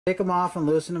Take them off and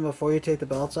loosen them before you take the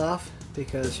belts off,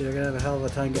 because you're going to have a hell of a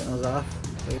time getting those off.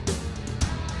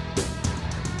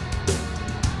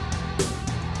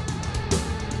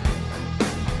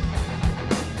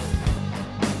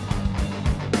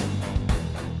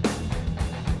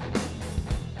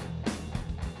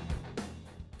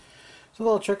 So a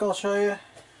little trick I'll show you.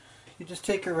 You just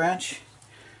take your wrench,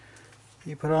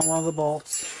 you put on one of the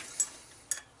bolts,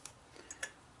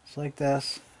 just like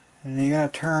this, and then you're going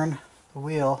to turn the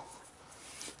wheel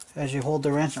as you hold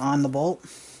the wrench on the bolt,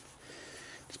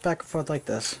 just back and forth like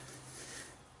this,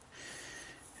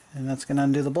 and that's going to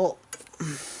undo the bolt,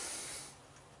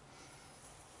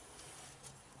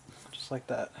 just like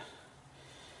that.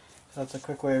 So that's a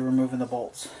quick way of removing the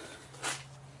bolts.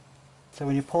 So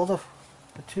when you pull the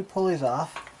two pulleys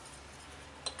off,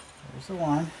 there's the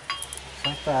one, just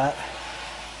like that,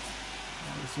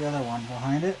 there's the other one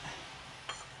behind it,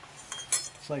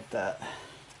 just like that.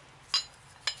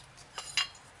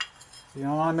 You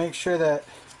want to make sure that,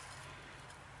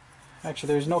 actually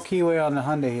there's no keyway on the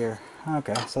Hyundai here.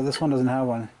 Okay, so this one doesn't have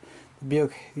one. The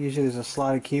Buick, usually there's a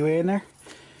slotted keyway in there.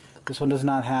 This one does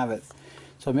not have it.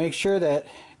 So make sure that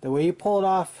the way you pull it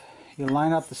off, you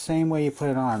line up the same way you put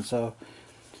it on. So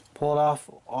pull it off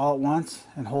all at once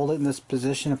and hold it in this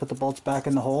position and put the bolts back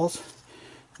in the holes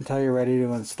until you're ready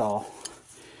to install.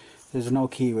 There's no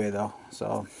keyway though,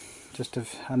 so just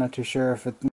if I'm not too sure if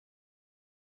it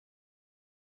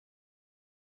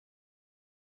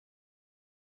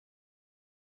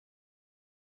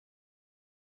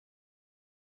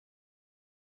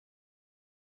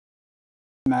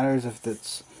matters if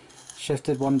it's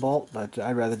shifted one bolt, but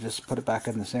I'd rather just put it back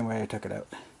in the same way I took it out.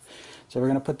 So we're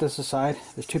going to put this aside.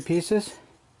 There's two pieces,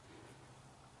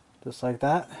 just like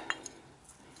that,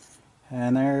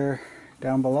 and they're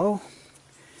down below.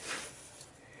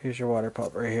 Here's your water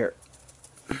pump right here.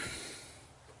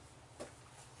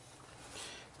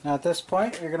 Now at this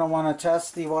point you're going to want to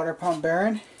test the water pump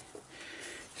bearing.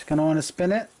 Just going to want to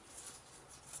spin it.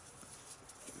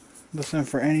 Listen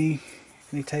for any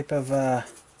type of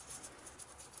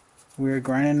weird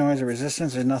grinding noise or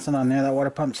resistance. There's nothing on there. That water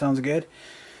pump sounds good.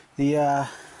 I'll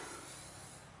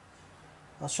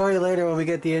show you later when we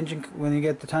get the engine, when you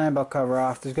get the timing belt cover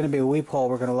off. There's going to be a weep hole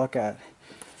we're going to look at,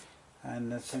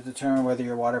 and that's to determine whether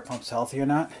your water pump's healthy or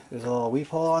not. There's a little weep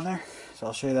hole on there, so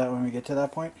I'll show you that when we get to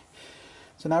that point.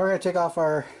 So now we're going to take off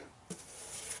our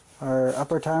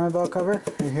upper timing belt cover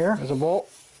right here. There's a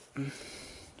bolt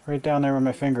right down there where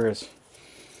my finger is.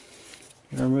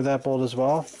 You remove that bolt as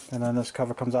well, and then this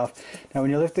cover comes off. Now when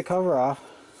you lift the cover off,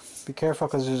 be careful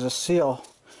because there's a seal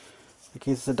that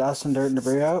keeps the dust and dirt and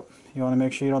debris out. You want to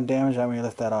make sure you don't damage that when you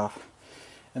lift that off.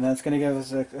 And that's going to give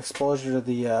us exposure to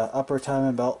the upper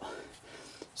timing belt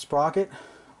sprocket,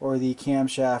 or the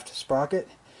camshaft sprocket,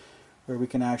 where we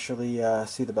can actually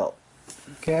see the belt.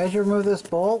 Okay, as you remove this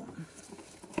bolt,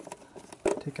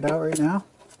 take it out right now.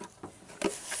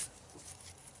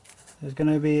 There's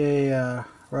going to be a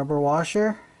rubber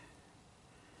washer.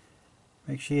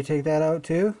 Make sure you take that out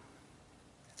too.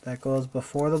 That goes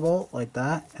before the bolt, like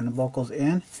that, and the bolt goes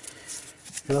in.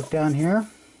 If you look down here,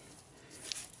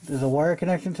 there's a wire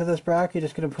connection to this bracket. You're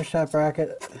just going to push that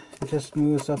bracket. It just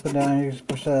moves up and down. You just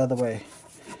push that out of the way.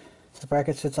 The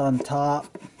bracket sits on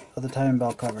top of the timing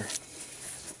belt cover.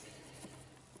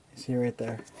 You see right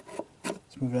there.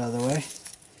 Let's move it out of the way.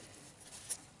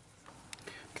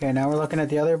 Okay, now we're looking at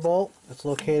the other bolt. It's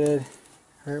located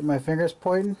right where my finger's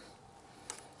pointing,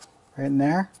 right in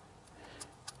there.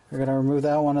 We're going to remove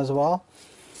that one as well,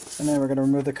 and then we're going to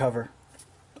remove the cover,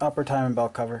 upper timing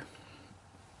belt cover.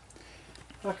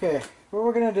 Okay, what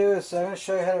we're going to do is I'm going to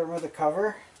show you how to remove the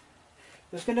cover.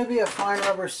 There's going to be a fine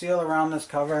rubber seal around this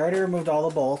cover. I already removed all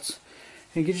the bolts.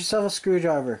 And get yourself a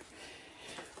screwdriver.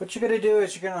 What you're going to do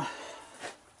is you're going to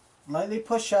lightly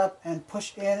push up and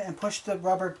push in and push the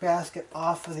rubber gasket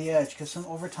off of the edge, because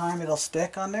over time it'll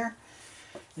stick on there.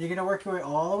 And you're going to work your way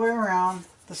all the way around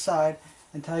the side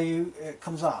until it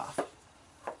comes off.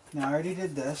 Now I already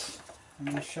did this. I'm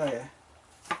going to show you.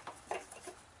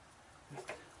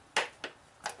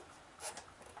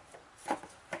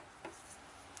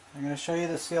 I'm going to show you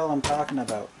the seal I'm talking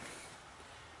about.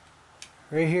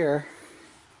 Right here,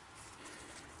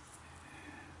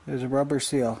 there's a rubber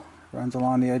seal. Runs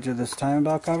along the edge of this timing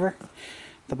belt cover.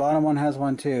 The bottom one has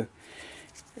one too.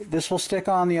 This will stick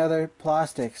on the other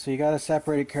plastic, so you got to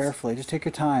separate it carefully. Just take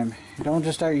your time. You don't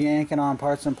just start yanking on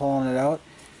parts and pulling it out.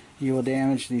 You will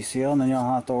damage the seal, and then you'll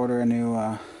have to order a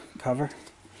new cover.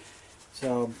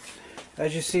 So,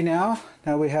 as you see now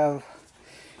we have,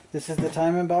 this is the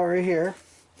timing belt right here.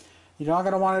 You're not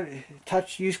going to want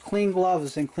to use clean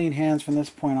gloves and clean hands from this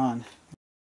point on.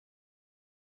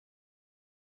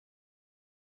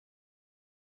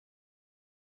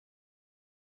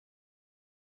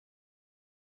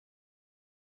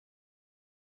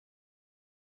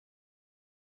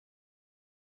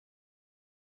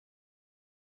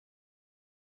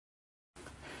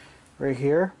 right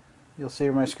here, you'll see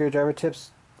where my screwdriver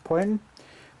tip's pointing.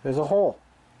 There's a hole.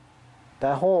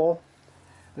 That hole,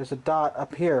 there's a dot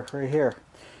up here, right here.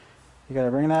 You gotta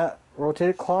bring that, rotate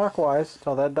it clockwise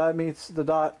till that dot meets the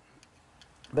dot.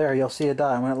 There, you'll see a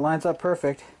dot. And when it lines up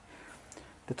perfect,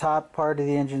 the top part of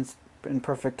the engine's in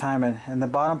perfect timing, and the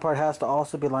bottom part has to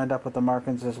also be lined up with the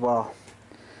markings as well.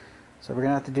 So we're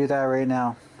gonna have to do that right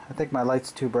now. I think my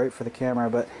light's too bright for the camera,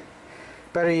 but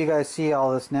better you guys see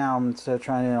all this now instead of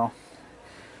trying to, you know,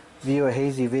 view a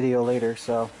hazy video later.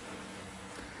 So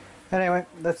anyway,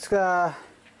 let's we're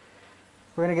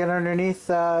gonna get underneath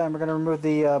and we're gonna remove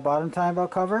the bottom time belt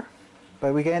cover,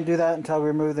 but we can't do that until we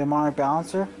remove the harmonic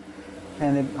balancer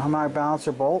and the harmonic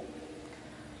balancer bolt.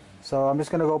 So I'm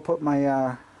just gonna go put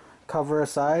my cover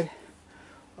aside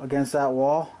against that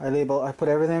wall. I put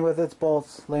everything with its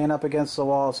bolts laying up against the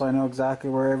wall, so I know exactly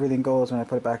where everything goes when I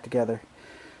put it back together.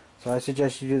 So I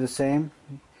suggest you do the same.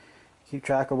 Keep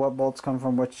track of what bolts come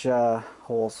from which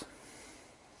holes.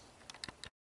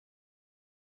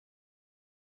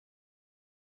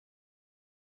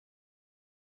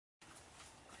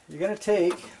 You're going to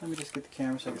take, let me just get the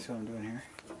camera so I can see what I'm doing here.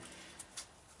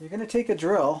 You're going to take a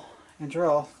drill and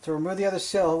drill to remove the other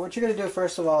seal. What you're going to do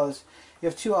first of all is you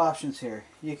have two options here.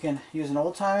 You can use an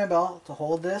old timing belt to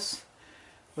hold this,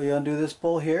 or you undo this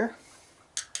pull here,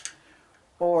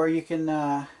 or you can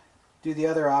do the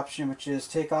other option, which is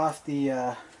take off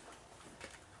the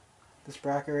this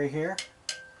bracket right here,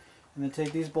 and then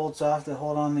take these bolts off to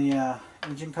hold on the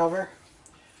engine cover.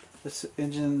 This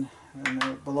engine,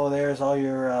 and below there is all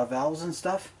your valves and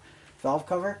stuff, valve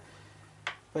cover.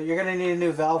 But you're going to need a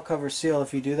new valve cover seal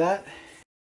if you do that.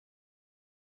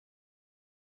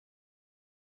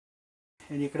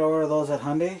 And you can order those at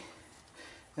Hyundai.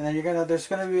 And then there's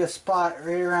gonna be a spot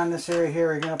right around this area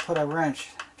here. You're gonna put a wrench,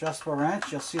 adjustable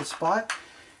wrench. You'll see a spot,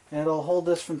 and it'll hold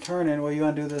this from turning while you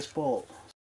undo this bolt.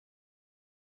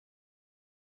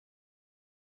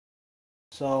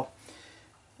 So,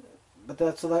 but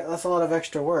that's a lot of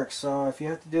extra work. So if you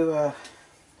have to do a,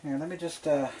 here, let me just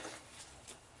take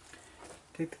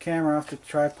the camera off the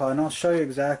tripod, and I'll show you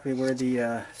exactly where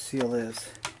the seal is.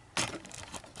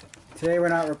 Today we're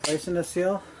not replacing the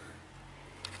seal,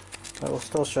 but we'll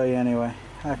still show you anyway.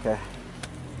 Okay.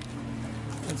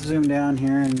 Let's zoom down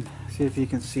here and see if you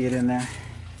can see it in there.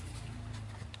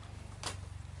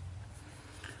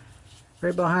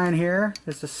 Right behind here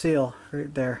is the seal,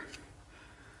 right there.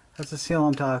 That's the seal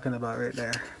I'm talking about right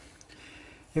there.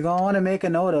 You're going to want to make a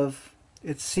note of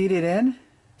it's seated in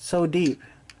so deep.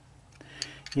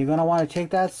 You're going to want to take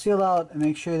that seal out and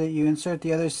make sure that you insert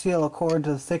the other seal according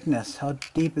to the thickness, how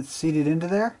deep it's seated into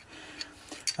there.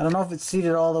 I don't know if it's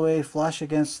seated all the way flush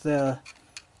against the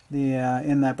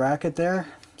in that bracket there.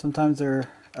 Sometimes they're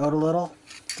out a little.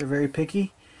 They're very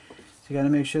picky. So you got to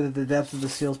make sure that the depth of the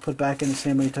seal is put back in the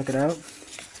same way you took it out.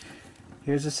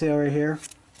 Here's the seal right here.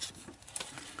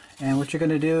 And what you're going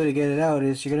to do to get it out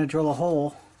is you're going to drill a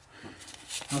hole.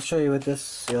 I'll show you with this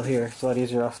seal here. It's a lot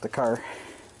easier off the car.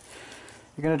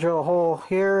 You're going to drill a hole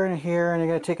here and here, and you're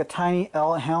going to take a tiny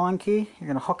Allen key. You're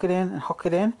going to hook it in and hook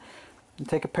it in, and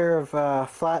take a pair of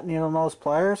flat needle nose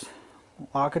pliers,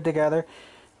 lock it together,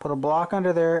 put a block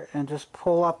under there, and just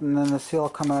pull up, and then the seal will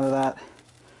come out of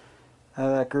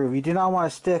that groove. You do not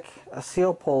want to stick a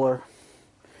seal puller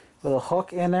with a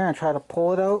hook in there and try to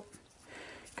pull it out,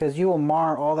 because you will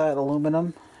mar all that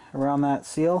aluminum around that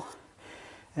seal,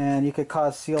 and you could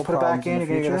cause seal problems. Put it back in. You're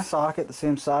going to get a socket the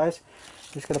same size.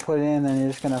 Just going to put it in, and then you're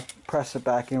just going to press it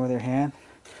back in with your hand.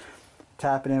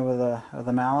 Tap it in with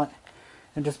a mallet,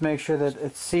 and just make sure that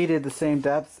it's seated the same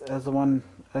depth as the one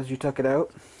as you took it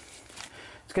out.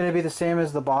 It's going to be the same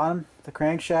as the bottom, the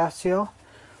crankshaft seal.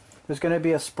 There's going to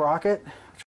be a sprocket.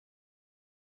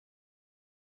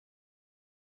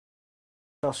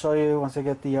 I'll show you once I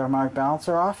get the harmonic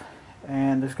balancer off,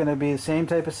 and there's going to be the same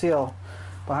type of seal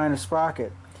behind the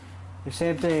sprocket. The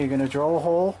same thing, you're going to drill a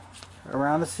hole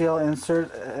around the seal,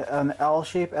 insert an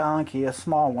L-shaped Allen key, a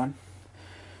small one,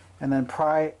 and then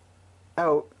pry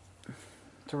out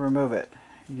to remove it.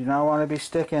 You do not want to be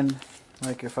sticking,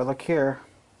 like if I look here,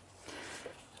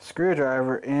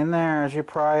 screwdriver in there as you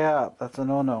pry up. That's a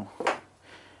no-no.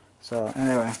 So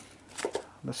anyway,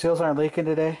 the seals aren't leaking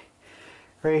today.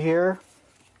 Right here,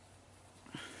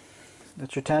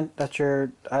 that's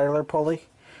your idler pulley.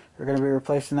 We're going to be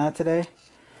replacing that today.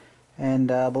 And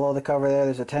below the cover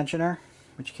there's a tensioner,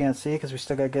 which you can't see because we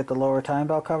still got to get the lower time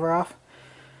belt cover off.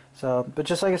 So, but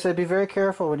just like I said, be very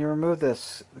careful when you remove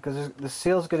this, because the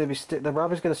seal's going to be the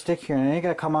rubber's going to stick here, and it ain't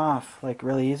going to come off like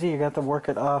really easy. You got to work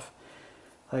it off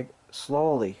like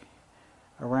slowly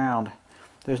around.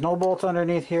 There's no bolts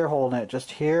underneath here holding it.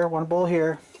 Just here, one bolt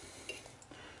here,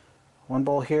 one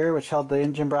bolt here which held the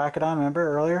engine bracket on,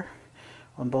 remember earlier?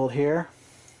 One bolt here,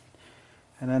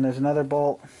 and then there's another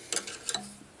bolt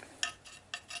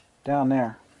down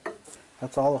there.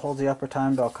 That's all that holds the upper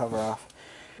timing belt cover off.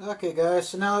 Okay guys,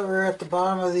 so now that we're at the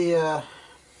bottom of the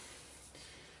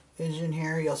engine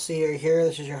here, you'll see right here,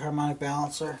 this is your harmonic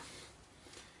balancer.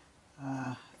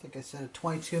 I think I said a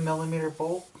 22mm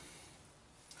bolt.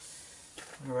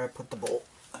 Where do I put the bolt?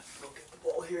 Go get the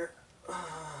bolt here.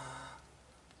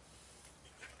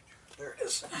 There it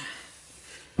is.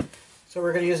 So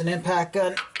we're going to use an impact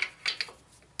gun.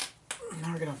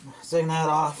 Now we're going to zing that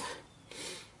off.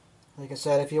 Like I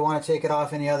said, if you want to take it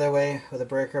off any other way with a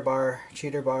breaker bar,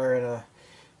 cheater bar, and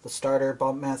the starter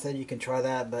bump method, you can try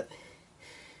that, but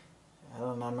I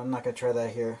don't know, I'm not going to try that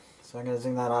here. So I'm going to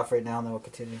zing that off right now and then we'll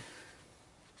continue.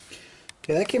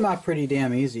 Okay, that came out pretty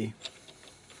damn easy.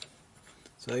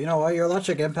 So you know what, your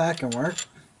electric impact can work.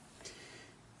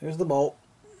 There's the bolt.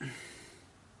 It's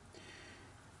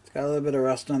got a little bit of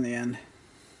rust on the end.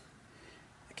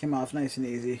 It came off nice and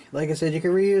easy. Like I said, you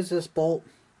can reuse this bolt,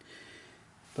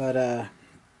 but I'm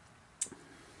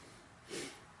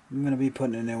going to be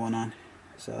putting a new one on.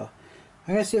 So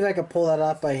I'm going to see if I can pull that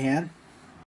off by hand.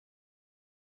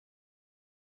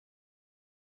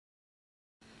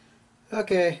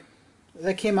 Okay,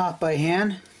 that came off by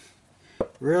hand.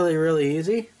 Really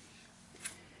easy.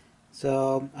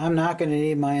 So I'm not going to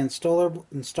need my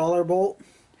installer bolt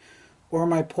or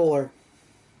my puller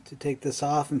to take this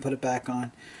off and put it back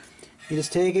on. You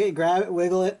just take it, grab it,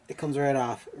 wiggle it, it comes right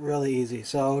off. Really easy.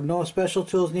 So no special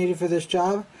tools needed for this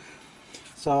job.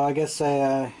 So I guess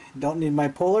I don't need my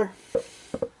puller,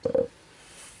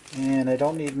 and I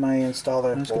don't need my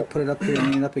installer. I'm just going to put it up here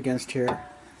and lean it up against here.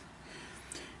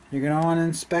 You're going to want to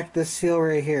inspect this seal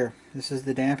right here. This is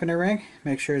the dampener ring.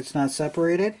 Make sure it's not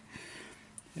separated.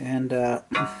 And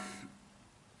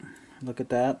look at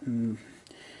that. And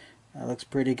that looks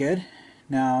pretty good.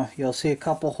 Now you'll see a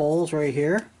couple holes right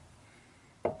here.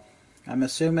 I'm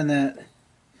assuming that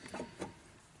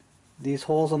these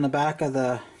holes on the back of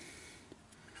the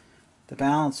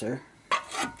balancer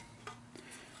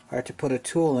are to put a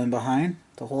tool in behind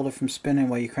to hold it from spinning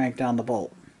while you crank down the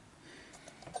bolt.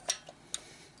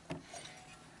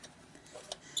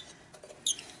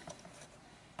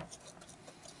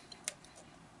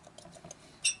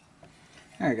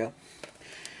 There we go.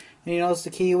 And you notice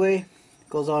the keyway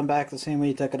goes on back the same way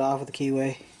you took it off with the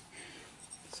keyway.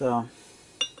 So,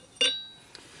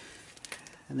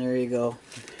 and there you go.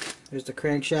 There's the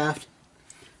crankshaft.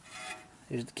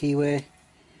 There's the keyway.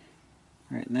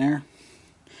 Right in there.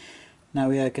 Now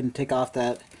we can take off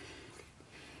that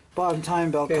bottom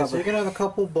timing belt cover. So you're going to have a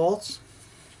couple bolts.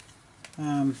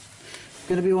 Going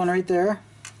to be one right there.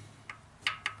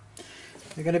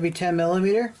 They're going to be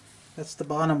 10mm. That's the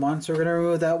bottom one, so we're going to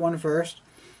remove that one first.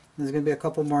 There's going to be a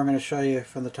couple more I'm going to show you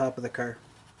from the top of the car.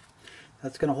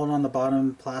 That's going to hold on the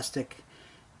bottom plastic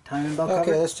timing belt cover.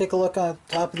 Okay, let's take a look on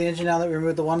the top of the engine now that we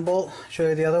removed the one bolt. Show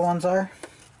you the other ones are.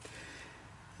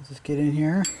 Let's just get in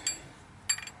here.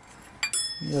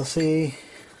 You'll see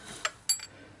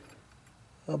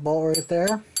a bolt right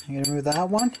there. I'm going to remove that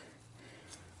one.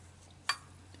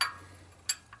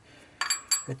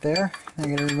 Right there. I'm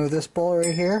going to remove this bolt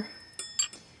right here.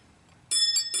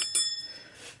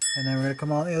 And then we're going to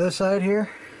come on the other side here,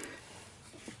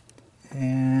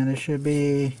 and there should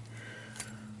be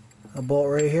a bolt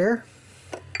right here,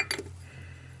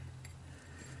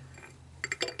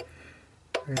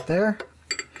 right there,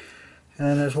 and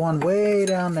then there's one way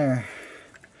down there.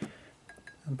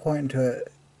 I'm pointing to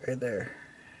it right there,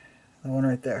 the one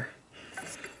right there.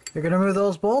 You're going to remove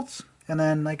those bolts, and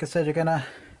then like I said, you're going to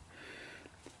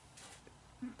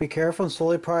be careful and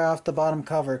slowly pry off the bottom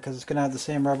cover because it's going to have the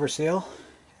same rubber seal.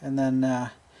 And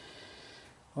then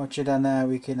once you're done that,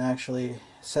 we can actually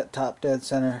set top dead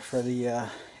center for the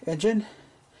engine,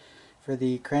 for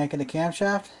the crank and the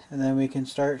camshaft, and then we can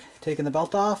start taking the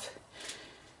belt off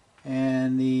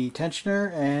and the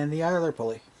tensioner and the idler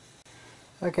pulley.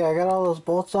 Okay, I got all those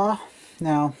bolts off.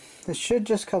 Now this should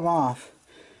just come off.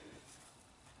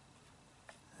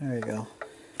 There you go.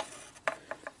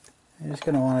 You're just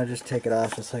going to want to just take it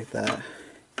off just like that.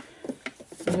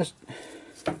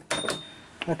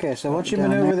 Okay, so once you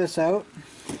maneuver this out,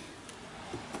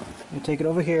 you take it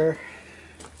over here,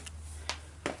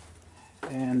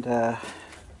 and this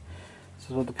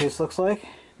is what the piece looks like.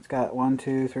 It's got 1,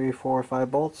 2, 3, 4,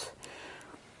 5 bolts.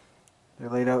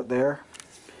 They're laid out there.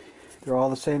 They're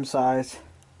all the same size.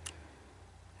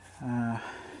 Looks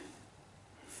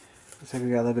like we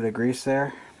got a little bit of grease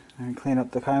there. And clean up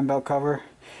the timing belt cover.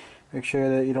 Make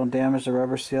sure that you don't damage the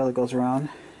rubber seal that goes around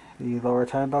the lower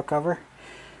timing belt cover.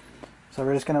 So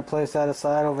we're just going to place that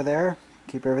aside over there,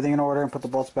 keep everything in order, and put the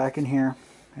bolts back in here,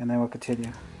 and then we'll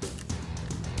continue.